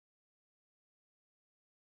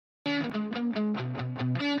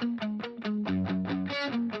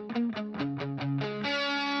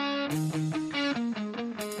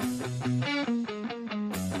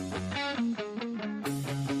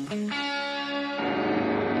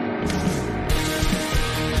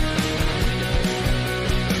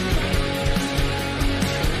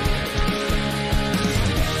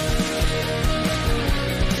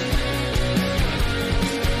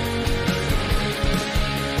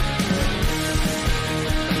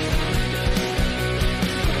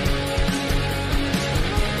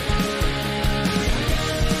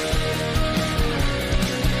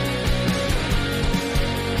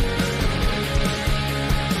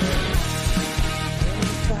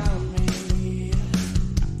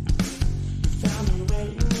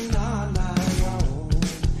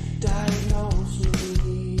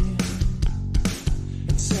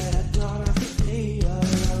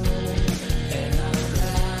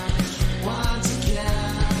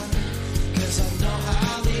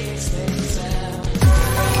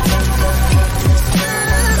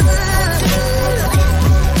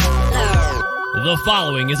The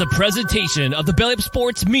following is a presentation of the Belly Up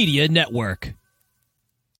Sports Media Network.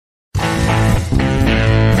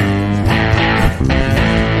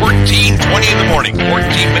 14:20 in the morning, 14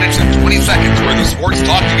 minutes and 20 seconds where the sports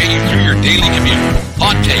talk to get you through your daily commute.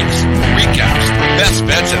 Hot takes, recaps, best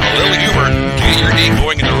bets, and a little humor to get your day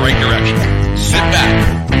going in the right direction. Sit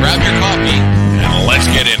back, grab your coffee, and let's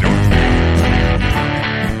get into it.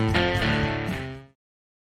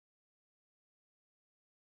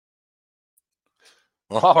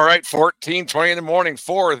 All right, 14:20 in the morning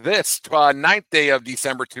for this 9th day of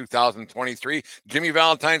December 2023. Jimmy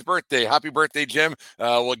Valentine's birthday. Happy birthday, Jim.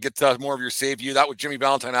 We'll get to more of your Save You. That was Jimmy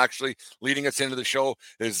Valentine actually leading us into the show.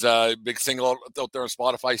 His big single out there on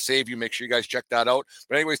Spotify, Save You. Make sure you guys check that out.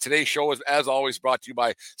 But anyways, today's show is, as always, brought to you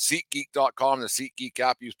by SeatGeek.com, the SeatGeek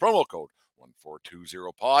app. Use promo code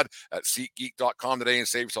 1420pod at SeatGeek.com today and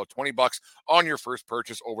save yourself $20 on your first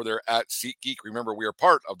purchase over there at SeatGeek. Remember, we are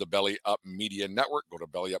part of the Belly Up Media Network. Go to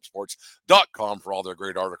BellyUpSports.com for all their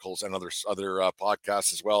great articles and other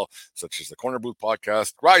podcasts as well, such as the Corner Booth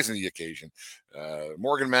podcast, Rising to the Occasion,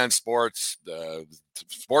 Morgan Man Sports,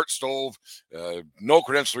 Sports Stove, no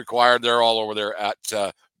credentials required. They're all over there at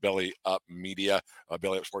Belly Up Media,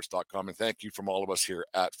 BellyUpSports.com. And thank you from all of us here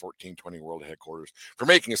at 1420 World Headquarters for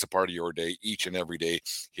making us a part of your day each and every day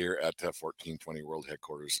here at 1420 World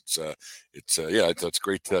Headquarters. It's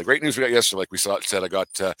great. Great news we got yesterday. Like we said, I got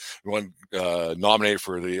one nominated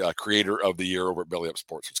for the Creator of the Year over at Belly Up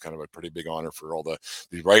Sports. It's kind of a pretty big honor for all the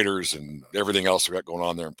writers and everything else we got going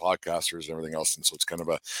on there, and podcasters and everything else. And so it's kind of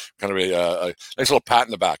a nice little pat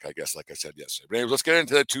in the back, I guess, like I said yesterday. But anyways, let's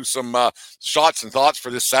get into some shots and thoughts for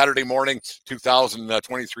this Saturday morning,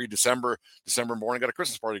 2023 December morning. Got a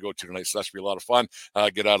Christmas party to go to tonight, so that should be a lot of fun.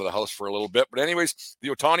 Get out of the house for a little bit. But anyways, the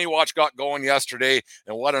Ohtani watch got going yesterday,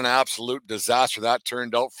 and what an absolute disaster that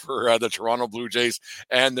turned out for the Toronto Blue Jays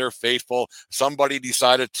and their faithful. Somebody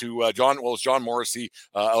decided to John Morrissey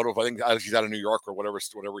out of, I think he's out of New York or whatever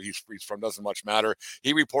he's from, doesn't much matter.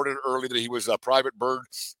 He reported early that he was a private bird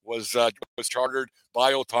was chartered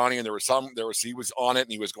by Ohtani, and he was on it,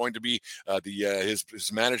 and he was going to be his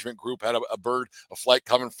management group had a flight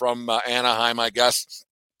coming from Anaheim, I guess,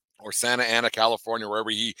 or Santa Ana, California,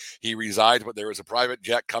 wherever he resides. But there was a private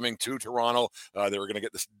jet coming to Toronto. They were going to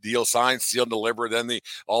get this deal signed, sealed, and delivered. Then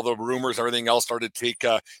all the rumors, everything else started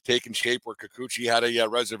taking shape, where Kikuchi had a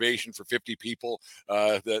reservation for 50 people.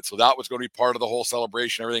 So that was going to be part of the whole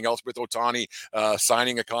celebration. Everything else with Ohtani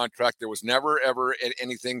signing a contract. There was never ever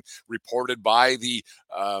anything reported by the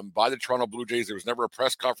Toronto Blue Jays. There was never a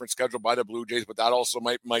press conference scheduled by the Blue Jays, but that also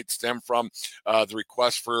might stem from the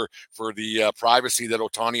request for the privacy that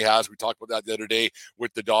Ohtani has. We talked about that the other day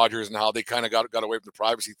with the Dodgers and how they kind of got away from the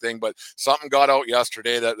privacy thing, but something got out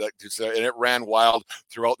yesterday that and it ran wild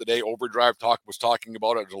throughout the day. Overdrive was talking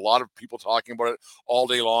about it. There's a lot of people talking about it all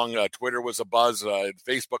day long. Twitter was a buzz.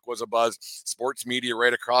 Facebook was a buzz. Sports media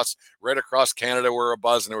right across Canada were a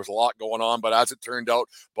buzz, and there was a lot going on. But as it turned out,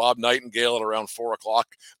 Bob Nightingale at around 4:00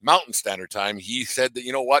 Mountain Standard Time, he said that,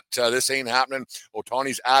 you know what, this ain't happening.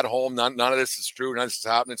 Ohtani's at home. None of this is true. None of this is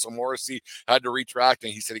happening. So Morrissey had to retract,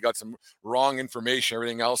 and he said he got some wrong information,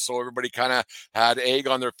 everything else. So everybody kind of had egg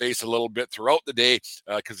on their face a little bit throughout the day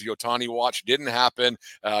because the Ohtani watch didn't happen.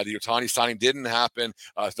 The Ohtani signing didn't happen.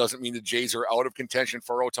 It doesn't mean the Jays are out of contention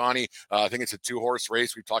for Ohtani. I think it's a 2-horse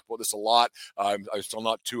race. We've talked about this a lot. I'm still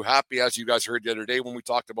not too happy, as you guys heard the other day when we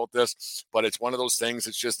talked about this, but it's one of those things.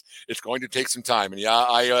 It's going to take some time. And yeah,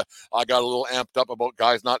 I got a little amped up about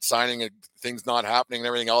guys not signing and things not happening and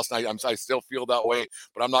everything else. And I still feel that way,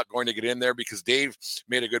 but I'm not going to get in there because Dave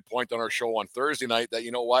made a good point on our show on Thursday night that,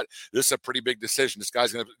 you know what, this is a pretty big decision. This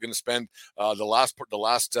guy's going to spend the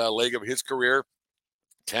last leg of his career,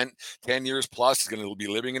 10 years plus. He's going to be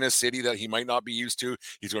living in a city that he might not be used to.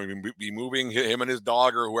 He's going to be moving, him and his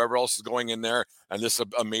dog or whoever else is going in there. And this is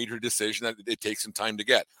a major decision that it takes some time to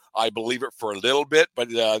get. I believe it for a little bit, but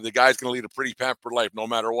the guy's going to lead a pretty pampered life no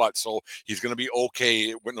matter what. So he's going to be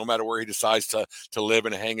okay no matter where he decides to live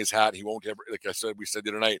and hang his hat. He won't ever, like I said, we said the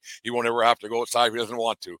other night, he won't ever have to go outside if he doesn't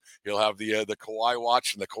want to. He'll have the Kawhi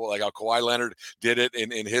watch, and like how Kawhi Leonard did it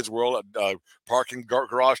in his world, parking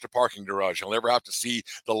garage to parking garage. He'll never have to see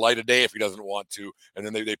the light of day if he doesn't want to. And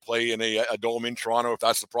then they play in a dome in Toronto if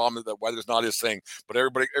that's the problem, that weather's not his thing. But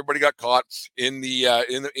everybody got caught in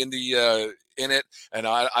it, and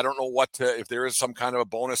I don't know if there is some kind of a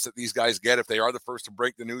bonus that these guys get if they are the first to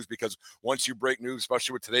break the news, because once you break news,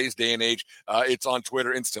 especially with today's day and age, it's on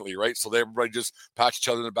Twitter instantly, right? So everybody just pats each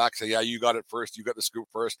other in the back, say, yeah, you got it first, you got the scoop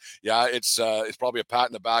first. Yeah, it's probably a pat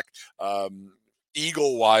in the back.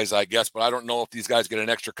 ego-wise, I guess, but I don't know if these guys get an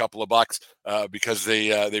extra couple of bucks because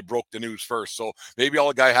they broke the news first. So maybe all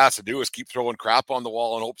the guy has to do is keep throwing crap on the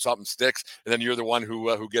wall and hope something sticks, and then you're the one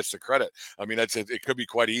who gets the credit. I mean, it could be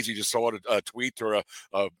quite easy. Just throw out a tweet or a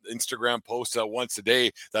Instagram post once a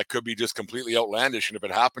day that could be just completely outlandish, and if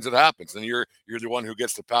it happens, it happens. Then you're the one who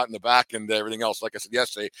gets the pat in the back and everything else. Like I said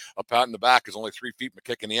yesterday, a pat in the back is only 3 feet from a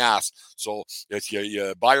kick in the ass. So it's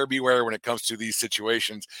you buyer beware when it comes to these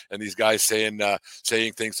situations and these guys saying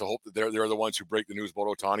things to hope that they're the ones who break the news about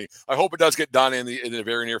Ohtani. I hope it does get done in the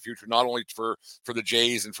very near future, not only for the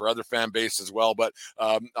Jays and for other fan base as well, but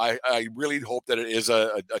I really hope that it is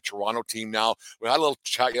a Toronto team now. We had a little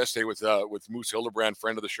chat yesterday with Moose Hildebrand,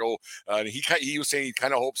 friend of the show, and he was saying he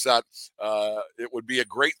kind of hopes that it would be a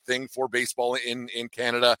great thing for baseball in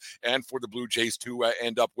Canada and for the Blue Jays to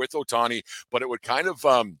end up with Ohtani, but it would kind of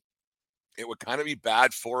be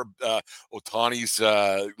bad for Ohtani's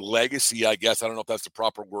legacy, I guess. I don't know if that's the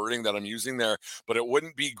proper wording that I'm using there, but it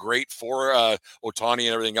wouldn't be great for Ohtani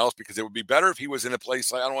and everything else, because it would be better if he was in a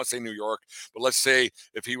place, I don't want to say New York, but let's say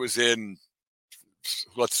if he was in,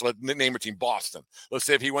 let's name a team, Boston. Let's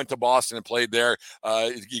say if he went to Boston and played there,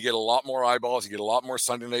 you get a lot more eyeballs, you get a lot more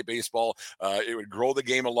Sunday night baseball. It would grow the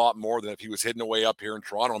game a lot more than if he was hidden away up here in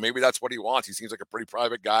Toronto. Maybe that's what he wants. He seems like a pretty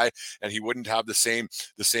private guy, and he wouldn't have the same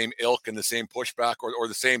ilk and the same pushback or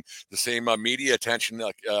the same media attention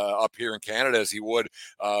up here in Canada as he would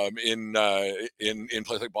in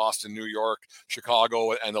places like Boston, New York,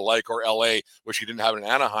 Chicago, and the like, or LA, which he didn't have in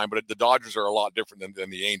Anaheim. But the Dodgers are a lot different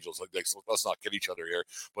than the Angels. So let's not kid each other here,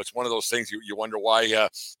 but it's one of those things you wonder why. You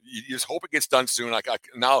just hope it gets done soon.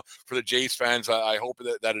 Now for the Jays fans, I hope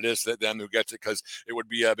that it is them who gets it, because it would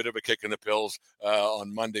be a bit of a kick in the pills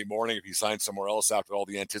on Monday morning if he signs somewhere else after all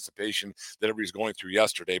the anticipation that everybody's going through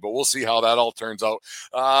yesterday. But we'll see how that all turns out.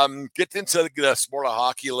 Get into the sport of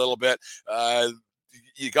hockey a little bit.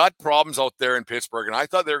 You got problems out there in Pittsburgh, and I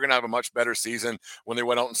thought they were going to have a much better season when they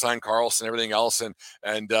went out and signed Carlson and everything else,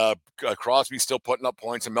 and Crosby's still putting up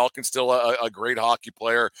points, and Malkin's still a great hockey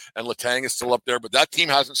player, and Letang is still up there, but that team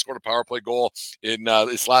hasn't scored a power play goal in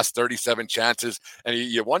its last 37 chances, and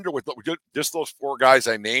you wonder with just those four guys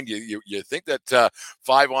I named, you think that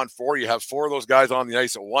 5-on-4, you have four of those guys on the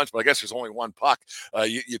ice at once, but I guess there's only one puck.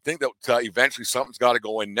 You think that eventually something's got to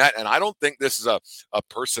go in net, and I don't think this is a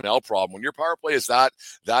personnel problem. When your power play is that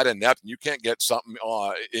inept, and you can't get something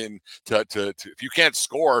if you can't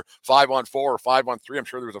score 5-on-4 or 5-on-3, I'm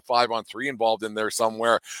sure there was a 5-on-3 involved in there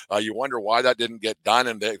somewhere. You wonder why that didn't get done,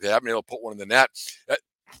 and they haven't been able to put one in the net.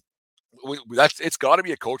 It's got to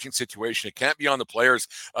be a coaching situation. It can't be on the players.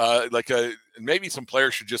 Maybe some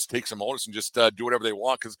players should just take some onus and just do whatever they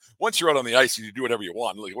want, because once you're out on the ice, you do whatever you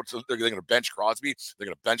want. Like, they're going to bench Crosby? They're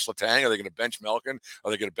going to bench Letang? Are they going to bench Malkin?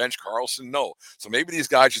 Are they going to bench Carlson? No. So maybe these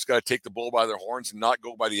guys just got to take the bull by their horns and not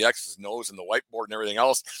go by the X's and O's and the whiteboard and everything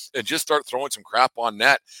else, and just start throwing some crap on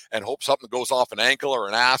net and hope something goes off an ankle or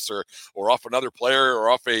an ass or off another player or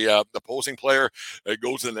off a opposing player. It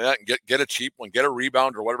goes in the net and get a cheap one, get a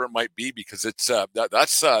rebound or whatever it might be, because it's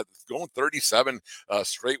that's going 37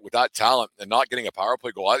 straight with that talent and not getting a power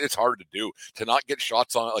play goal. It's hard to do, to not get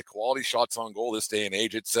shots on, like quality shots on goal this day and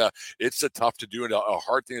age. It's a tough to do and a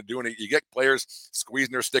hard thing to do. And you get players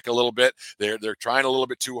squeezing their stick a little bit. They're trying a little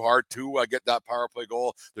bit too hard to get that power play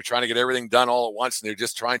goal. They're trying to get everything done all at once, and they're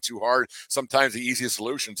just trying too hard. Sometimes the easiest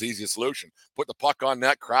solution is the easiest solution. Put the puck on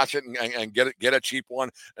net, crash it, and get a cheap one,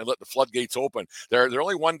 and let the floodgates open. They're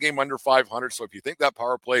only one game under 500, so if you think that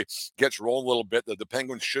power play gets rolling a little bit, the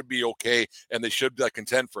Penguins should be okay, and they should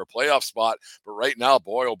contend for a playoff spot. But right now,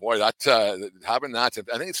 boy, oh boy, that having that,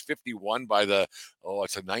 I think it's 51 by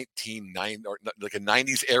it's a 1990 or like a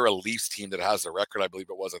 90s era Leafs team that has the record. I believe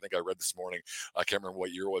it was. I think I read this morning. I can't remember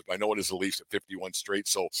what year it was, but I know it is the Leafs at 51 straight.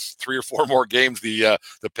 So 3 or 4 more games, the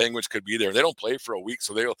Penguins could be there. They don't play for a week,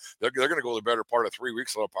 so they're going to go the better part of 3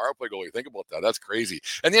 weeks on a power play goal. You think about that? That's crazy.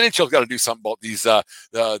 And the NHL's got to do something about these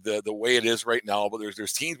the way it is right now. But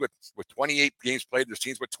there's teams with 28 games played. There's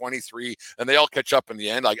teams with 23, and they all catch up in the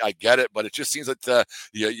end. I get it, but it just seems that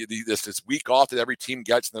this week off that every team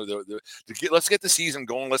gets. Let's get the season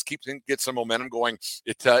going. Let's get some momentum going.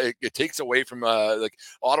 It takes away from like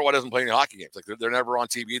Ottawa doesn't play any hockey games. Like they're never on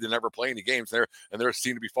TV. They nenever play any games. They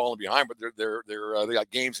seem to be falling behind, but they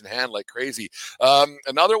got games in hand like crazy.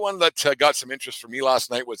 Another one that got some interest for me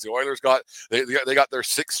last night was the Oilers got their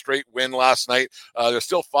 6th straight win last night. They're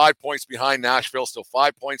still 5 points behind Nashville, still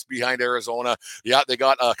 5 points behind Arizona. Yeah, they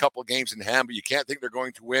got a couple of games in hand, but you can't think they're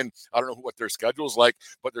going to win. I don't know what their schedule is like,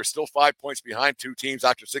 but they're still 5 points behind 2 teams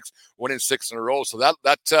after winning 6 in a row. go. So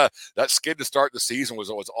that skid to start the season was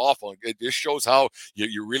awful. It just shows how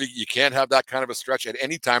you can't have that kind of a stretch at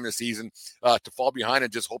any time in the season to fall behind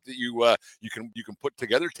and just hope that you can put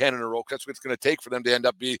together 10 in a row. That's what it's going to take for them to end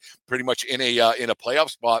up being pretty much in a playoff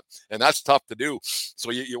spot, and that's tough to do.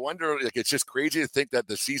 So you wonder, like, it's just crazy to think that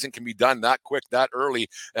the season can be done that quick, that early,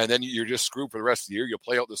 and then you're just screwed for the rest of the year. You'll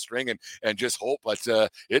play out the string and just hope. But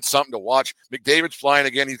it's something to watch. McDavid's flying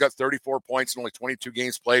again. He's got 34 points in only 22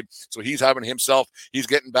 games played, so he's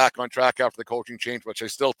getting back on track after the coaching change, which I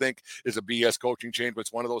still think is a BS coaching change, but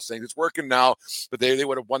it's one of those things. It's working now, but they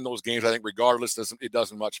would have won those games, I think, regardless. It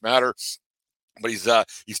doesn't much matter. But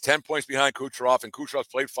he's 10 points behind Kucherov, and Kucherov's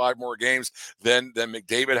played 5 more games than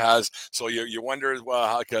McDavid has. So you wonder,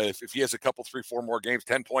 well, if he has a couple, 3-4 more games,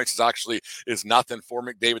 10 points is nothing for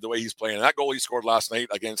McDavid the way he's playing. And that goal he scored last night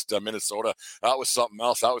against Minnesota, that was something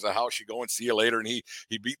else. That was a how's she going, see you later. And he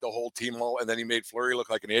beat the whole team, and then he made Fleury look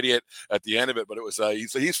like an idiot at the end of it. But it was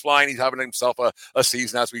he's flying. He's having himself a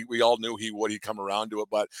season, as we all knew he would. He'd come around to it,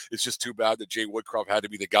 but it's just too bad that Jay Woodcroft had to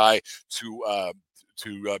be the guy to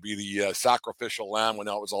be the sacrificial lamb when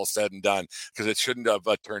that was all said and done, because it shouldn't have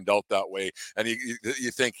turned out that way. And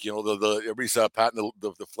you think, everybody's patting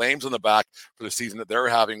the Flames on the back for the season that they're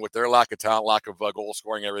having with their lack of talent, lack of goal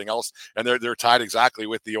scoring, everything else, and they're tied exactly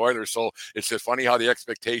with the Oilers. So it's just funny how the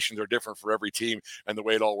expectations are different for every team, and the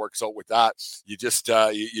way it all works out with that. You just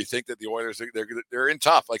you think that the Oilers, they're in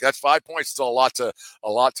tough. Like, that's 5 points, still a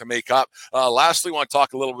lot to make up. Lastly, I want to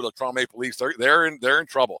talk a little bit of Toronto Maple Leafs. They're in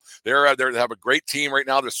trouble. They have a great team right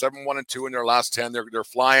now. They're 7-1-2 in their last 10. They're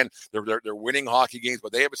flying. They're winning hockey games,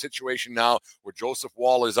 but they have a situation now where Joseph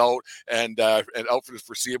Wall is out and out for the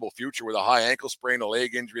foreseeable future with a high ankle sprain, a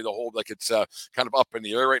leg injury, the whole, like, it's kind of up in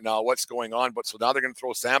the air right now what's going on. But so now they're going to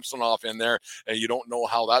throw Samsonov in there, and you don't know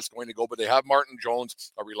how that's going to go. But they have Martin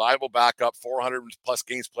Jones, a reliable backup, 400 plus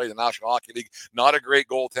games played in the National Hockey League. Not a great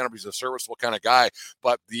goaltender, but he's a serviceable kind of guy.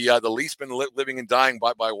 But the Leafs been living and dying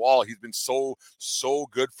by Wall. He's been so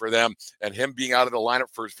good for them, and him being out of the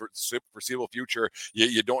lineup for foreseeable future,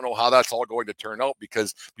 you don't know how that's all going to turn out,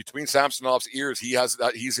 because between Samsonov's ears,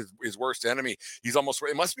 he's his worst enemy. He's almost,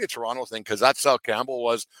 it must be a Toronto thing, because that's how Campbell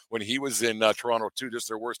was when he was in Toronto too. Just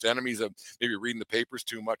their worst enemies of maybe reading the papers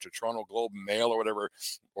too much, a Toronto Globe and Mail or whatever,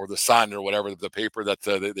 or the Sun or whatever, the paper that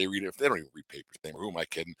they read. If they don't even read papers anymore, who am I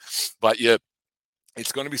kidding? But yeah,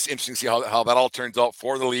 it's going to be interesting to see how that all turns out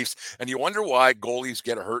for the Leafs. And you wonder why goalies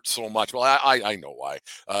get hurt so much. Well, I know why.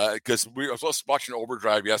 Because I was watching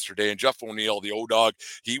Overdrive yesterday, and Jeff O'Neill, the O-Dog,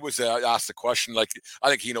 he was asked the question, like, I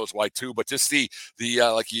think he knows why too, but just the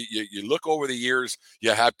like, you look over the years,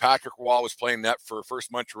 you had Patrick Roy was playing net for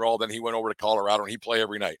first Montreal, then he went over to Colorado, and he played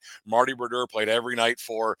every night. Marty Brodeur played every night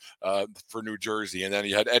for New Jersey, and then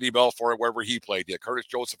you had Eddie Belfour wherever he played. You had Curtis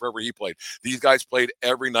Joseph wherever he played. These guys played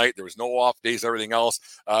every night. There was no off days, everything else.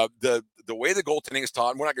 The way the goaltending is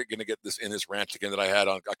taught, and we're not going to get this in this rant again that I had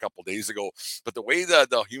on a couple days ago, but the way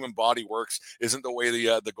the human body works isn't the way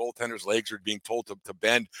the goaltender's legs are being told to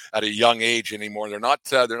bend at a young age anymore. They're not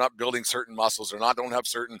building certain muscles. Don't have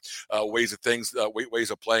certain ways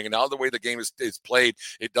of playing. And now the way the game is played,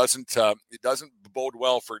 it doesn't bode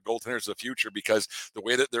well for goaltenders of the future, because the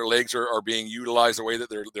way that their legs are being utilized, the way that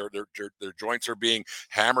their joints are being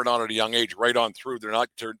hammered on at a young age, right on through, they're not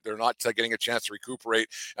getting a chance to recuperate.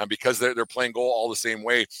 And because they're playing goal all the same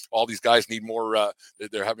way, all these guys need more.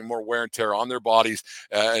 They're having more wear and tear on their bodies,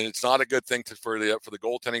 and it's not a good thing for the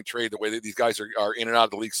goaltending trade. The way that these guys are in and out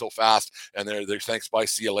of the league so fast, and they're thanks, bye,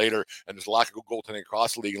 see you later. And there's a lack of good goaltending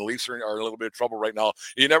across the league, and the Leafs are in a little bit of trouble right now.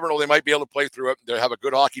 You never know; they might be able to play through it. They have a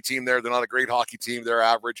good hockey team there. They're not a great hockey team; they're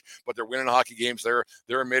average, but they're winning hockey games.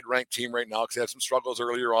 They're a mid-ranked team right now because they had some struggles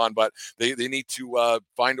earlier on, but they need to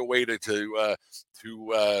find a way to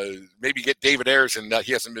maybe get David Ayres, and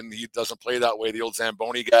he doesn't play that way. The old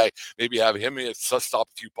Zamboni guy, maybe have him stop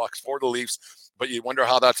a few pucks for the Leafs. But you wonder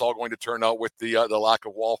how that's all going to turn out with the lack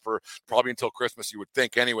of Wall for probably until Christmas, you would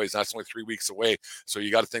think. Anyways, that's only 3 weeks away. So you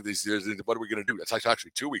got to think what are we going to do? That's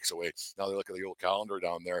actually 2 weeks away. Now they look at the old calendar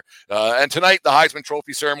down there. And tonight, the Heisman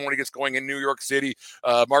Trophy ceremony gets going in New York City.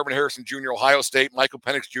 Marvin Harrison Jr., Ohio State, Michael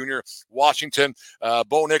Penix Jr., Washington,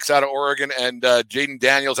 Bo Nix out of Oregon, and Jaden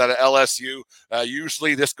Daniels out of LSU.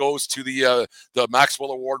 Usually this goes to the Maxwell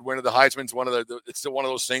Award winner. The Heisman's it's still one of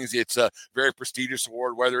those things. It's a very prestigious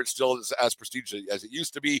award. Whether it's still as prestigious as it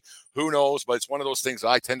used to be, who knows? But it's one of those things that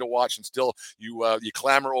I tend to watch, and still you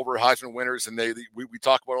clamor over Heisman winners, and we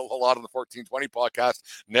talk about a lot on the 1420 podcast.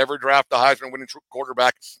 Never draft the Heisman winning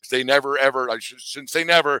quarterback. They never ever. I shouldn't say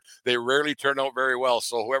never. They rarely turn out very well.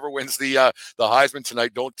 So whoever wins the Heisman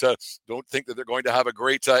tonight, don't think that they're going to have a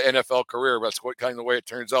great NFL career. That's kind of the way it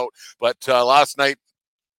turns out. But last night,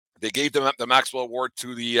 They gave the Maxwell Award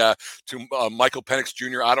to Michael Penix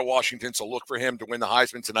Jr. out of Washington, so look for him to win the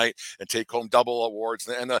Heisman tonight and take home double awards.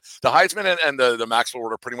 And the Heisman and the Maxwell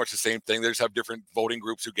Award are pretty much the same thing. They just have different voting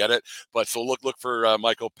groups who get it. But so look for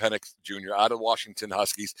Michael Penix Jr. out of Washington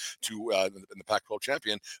Huskies to in the Pac-12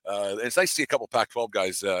 champion. It's nice to see a couple Pac-12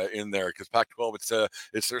 guys in there because Pac-12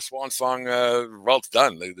 it's their swan song. Well, it's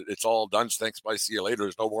done. It's all done. Thanks. Bye. See you later.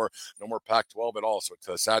 There's no more Pac-12 at all. So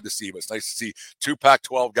it's sad to see, but it's nice to see two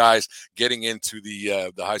Pac-12 guys getting into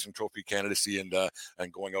the Heisman Trophy candidacy and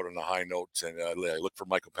going out on a high note. And I look for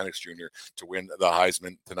Michael Penix Jr. to win the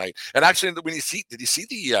Heisman tonight. And actually, did you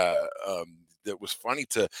see that was funny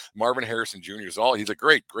to Marvin Harrison Jr. He's a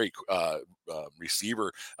great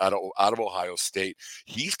receiver out of Ohio State.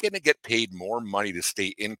 He's going to get paid more money to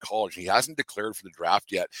stay in college. He hasn't declared for the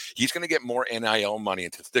draft yet. He's going to get more NIL money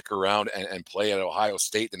and to stick around and play at Ohio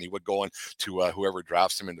State than he would going to whoever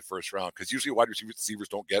drafts him in the first round. Because usually wide receivers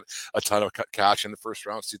don't get a ton of cash in the first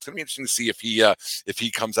round. So it's going to be interesting to see if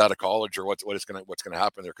he comes out of college or what's going to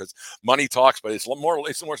happen there. Because money talks, but it's more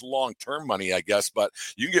long term money, I guess. But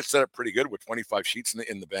you can get set up pretty good with 25 sheets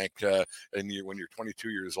in the bank when you're 22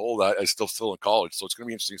 years old. I still in college, so it's going to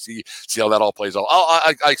be interesting to see how that all plays out.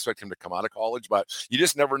 I expect him to come out of college, but you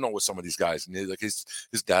just never know with some of these guys, and like his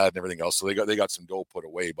dad and everything else. So they got some dough put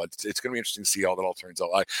away, but it's going to be interesting to see how that all turns out.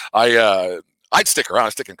 I'd stick around.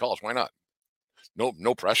 I'd stick in college. Why not?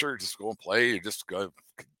 No pressure. Just go and play. Just go.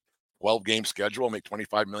 12-game schedule, make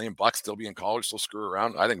 $25 million, still be in college, still screw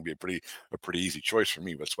around. I think it'd be a pretty easy choice for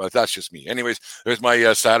me, but that's just me. Anyways, there's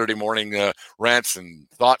my Saturday morning rants and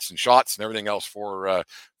thoughts and shots and everything else for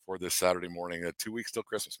this Saturday morning. 2 weeks till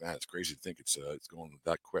Christmas, man. It's crazy to think it's going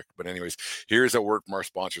that quick. But anyways, here's a word from our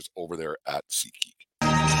sponsors over there at SeatGeek.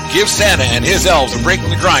 Give Santa and his elves a break from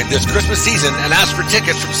the grind this Christmas season and ask for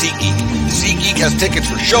tickets from SeatGeek. SeatGeek has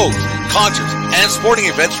tickets for shows, concerts, and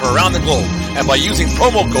sporting events from around the globe. And by using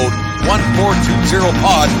promo code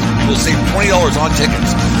 1420POD, you will save $20 on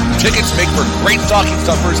tickets. Tickets make for great stocking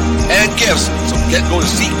stuffers and gifts, so go to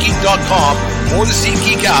SeatGeek.com or the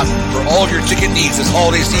SeatGeek app for all of your ticket needs this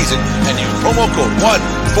holiday season and use promo code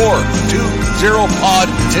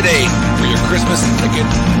 1420POD today for your Christmas ticket.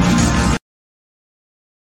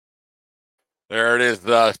 There it is,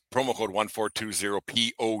 promo code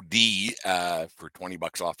 1420POD for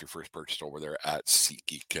 $20 off your first purchase over there at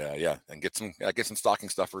SeatGeek. And get some stocking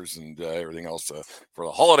stuffers and everything else for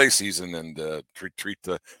the holiday season, and treat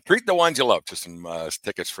the ones you love to some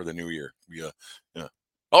tickets for the new year.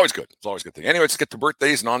 Always good. It's always a good thing. Anyway, let's get to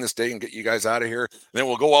birthdays and on this day and get you guys out of here. And then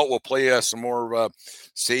we'll go out. We'll play some more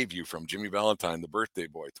Save You from Jimmy Valentine, the birthday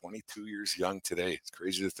boy. 22 years young today. It's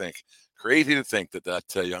crazy to think. Crazy to think that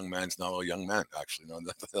young man's now a young man, actually. No,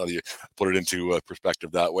 that's how you put it into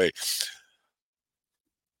perspective that way.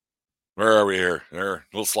 Where are we here? They're a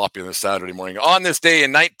little sloppy on this Saturday morning. On this day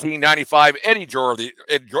in 1995, Eddie George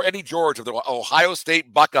of the Ohio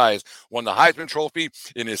State Buckeyes won the Heisman Trophy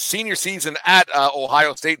in his senior season at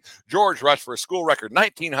Ohio State. George rushed for a school record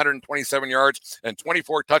 1,927 yards and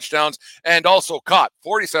 24 touchdowns, and also caught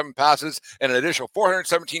 47 passes and an additional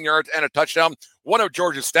 417 yards and a touchdown. One of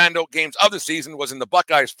George's standout games of the season was in the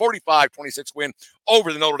Buckeyes' 45-26 win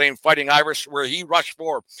over the Notre Dame Fighting Irish, where he rushed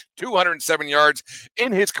for 207 yards.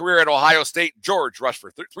 In his career at Ohio State, George rushed for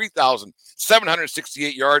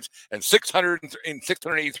 3,768 yards and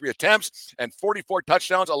 683 attempts and 44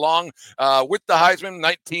 touchdowns, along with the Heisman.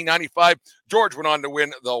 1995, George went on to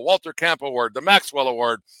win the Walter Camp Award, the Maxwell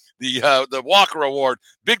Award, the Walker Award,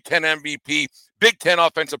 Big Ten MVP, Big Ten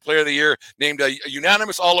Offensive Player of the Year, named a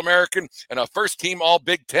unanimous All-American and a first-team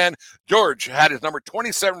All-Big Ten. George had his number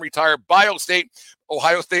 27 retired by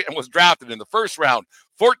Ohio State, and was drafted in the first round,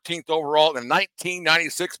 14th overall in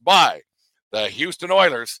 1996 by the Houston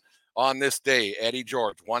Oilers. On this day, Eddie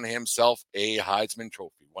George won himself a Heisman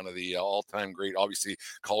Trophy, one of the all-time great, obviously,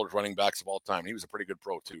 college running backs of all time. He was a pretty good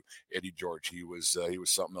pro, too, Eddie George. He was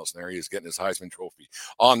something else. And there he is getting his Heisman Trophy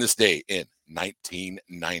on this day in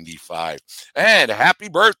 1995. And happy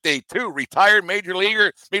birthday to retired Major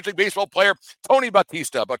League Baseball player Tony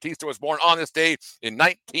Batista. Batista was born on this day in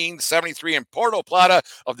 1973 in Puerto Plata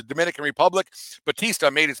of the Dominican Republic. Batista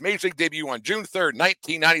made his Major League debut on June 3rd,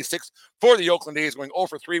 1996 for the Oakland A's, going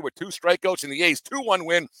 0-for-3 with 2 strikeouts in the A's 2-1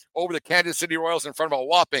 win over the Kansas City Royals in front of a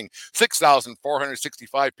whopping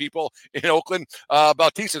 6,465 people in Oakland.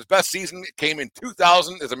 Bautista's best season came in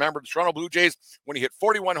 2000 as a member of the Toronto Blue Jays when he hit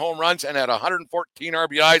 41 home runs and had 114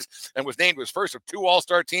 RBIs and was named to his first of 2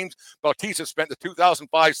 All-Star teams. Bautista spent the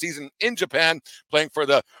 2005 season in Japan playing for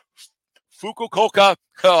the Fukuoka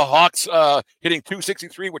Hawks, hitting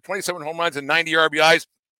 .263 with 27 home runs and 90 RBIs.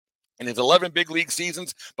 In his 11 big league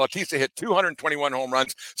seasons, Bautista hit 221 home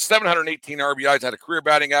runs, 718 RBIs, and had a career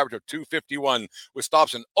batting average of .251 with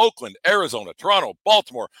stops in Oakland, Arizona, Toronto,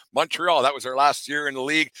 Baltimore, Montreal. That was their last year in the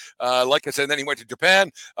league. Like I said, then he went to Japan,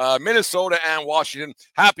 Minnesota, and Washington.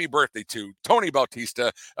 Happy birthday to Tony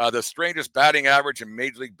Bautista, the strangest batting average in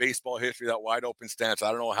Major League Baseball history, that wide open stance. I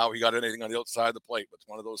don't know how he got anything on the outside of the plate, but it's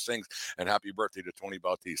one of those things. And happy birthday to Tony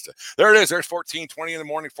Bautista. There it is. There's 14:20 in the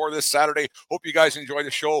morning for this Saturday. Hope you guys enjoy the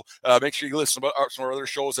show. Make sure you listen to some of our other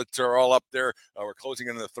shows that are all up there. We're closing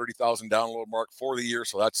in the 30,000 download mark for the year,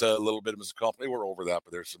 so that's a little bit of a compliment. We're over that,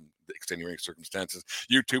 but there's some extenuating circumstances.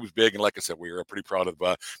 YouTube's big, and like I said, we are pretty proud of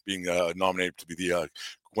being nominated to be the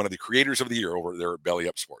one of the creators of the year over there at Belly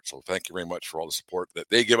Up Sports. So thank you very much for all the support that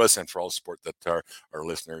they give us and for all the support that our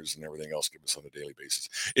listeners and everything else give us on a daily basis.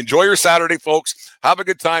 Enjoy your Saturday, folks. Have a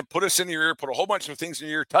good time. Put us in your ear. Put a whole bunch of things in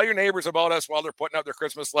your ear. Tell your neighbors about us while they're putting out their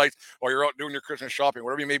Christmas lights, while you're out doing your Christmas shopping,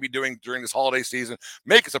 whatever you may be doing during this holiday season.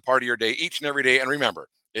 Make us a part of your day each and every day. And remember,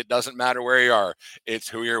 it doesn't matter where you are. It's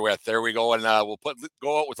who you're with. There we go. And we'll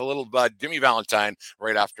go out with a little Jimmy Valentine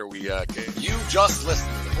right after we You just listened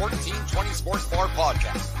to the 1420 Sports Bar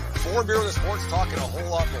Podcast. 4 beer with sports talk and a whole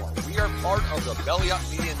lot more. We are part of the Belly Up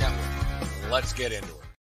Media Network. Let's get into it.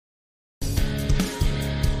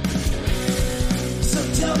 So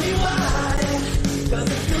tell me why does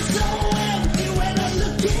it feel so empty when I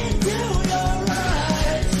look into your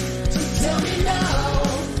eyes? So tell me now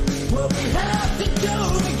what we have to do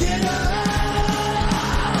to get out.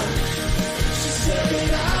 She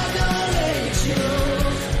said I don't hate you.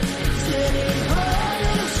 Said it's hard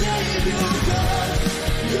to save you, girl.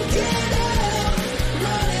 You can't help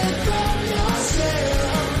running from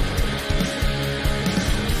yourself.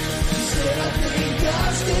 She said I think I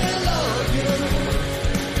still love you.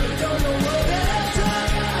 I don't know what else I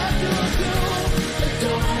got to do. I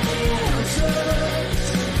don't have the answers,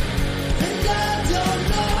 and I don't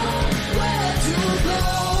know where to go.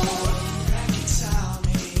 Reconcile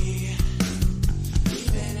me,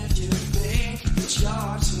 even if you think that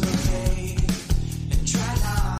you're too late.